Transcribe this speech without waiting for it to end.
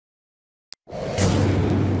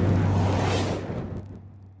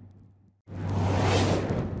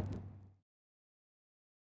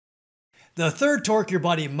The third torque your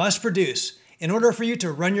body must produce in order for you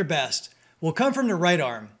to run your best will come from the right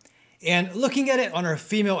arm. And looking at it on our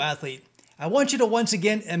female athlete, I want you to once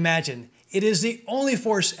again imagine it is the only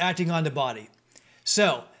force acting on the body.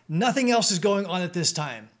 So nothing else is going on at this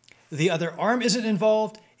time. The other arm isn't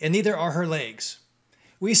involved, and neither are her legs.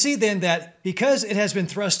 We see then that because it has been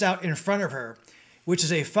thrust out in front of her, which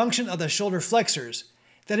is a function of the shoulder flexors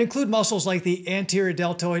that include muscles like the anterior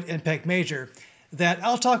deltoid and pec major that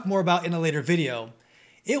I'll talk more about in a later video,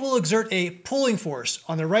 it will exert a pulling force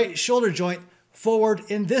on the right shoulder joint forward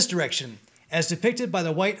in this direction, as depicted by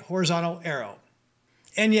the white horizontal arrow.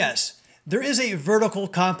 And yes, there is a vertical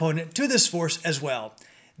component to this force as well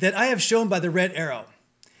that I have shown by the red arrow.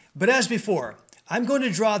 But as before, I'm going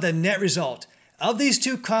to draw the net result of these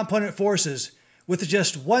two component forces with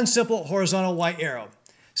just one simple horizontal white arrow.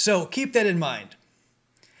 So keep that in mind.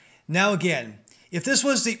 Now again, if this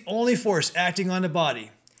was the only force acting on the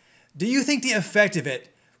body, do you think the effect of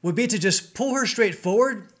it would be to just pull her straight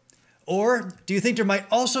forward? Or do you think there might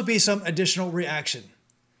also be some additional reaction?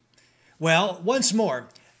 Well, once more,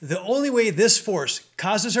 the only way this force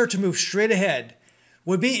causes her to move straight ahead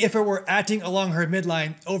would be if it were acting along her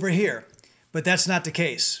midline over here, but that's not the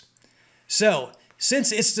case. So,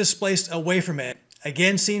 since it's displaced away from it,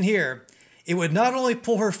 again seen here, it would not only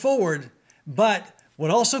pull her forward, but would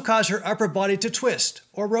also cause her upper body to twist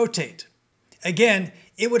or rotate. Again,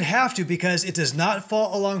 it would have to because it does not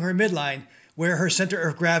fall along her midline where her center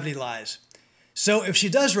of gravity lies. So if she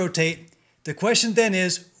does rotate, the question then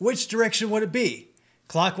is, which direction would it be?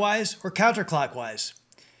 Clockwise or counterclockwise?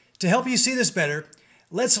 To help you see this better,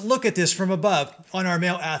 let's look at this from above on our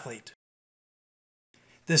male athlete.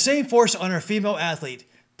 The same force on our female athlete,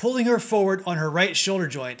 pulling her forward on her right shoulder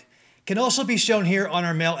joint, can also be shown here on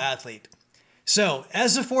our male athlete. So,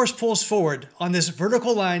 as the force pulls forward on this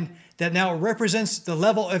vertical line that now represents the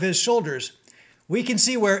level of his shoulders, we can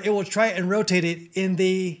see where it will try and rotate it in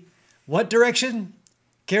the what direction?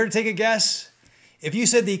 Care to take a guess? If you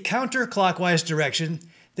said the counterclockwise direction,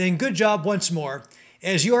 then good job once more,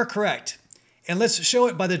 as you are correct. And let's show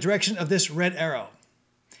it by the direction of this red arrow.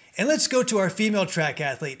 And let's go to our female track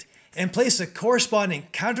athlete and place the corresponding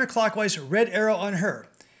counterclockwise red arrow on her,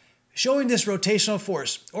 showing this rotational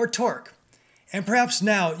force or torque. And perhaps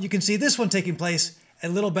now you can see this one taking place a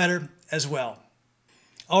little better as well.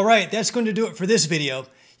 All right, that's going to do it for this video.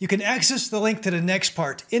 You can access the link to the next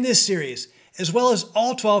part in this series, as well as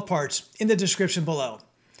all 12 parts in the description below.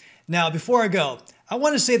 Now, before I go, I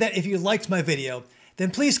want to say that if you liked my video,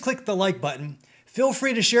 then please click the like button. Feel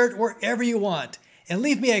free to share it wherever you want, and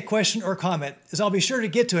leave me a question or comment, as I'll be sure to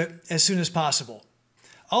get to it as soon as possible.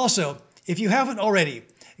 Also, if you haven't already,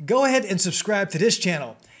 go ahead and subscribe to this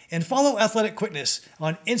channel and follow Athletic Quickness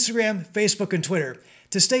on Instagram, Facebook, and Twitter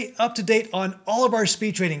to stay up to date on all of our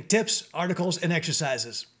speed training tips, articles, and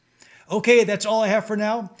exercises. Okay, that's all I have for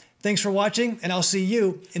now. Thanks for watching, and I'll see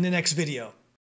you in the next video.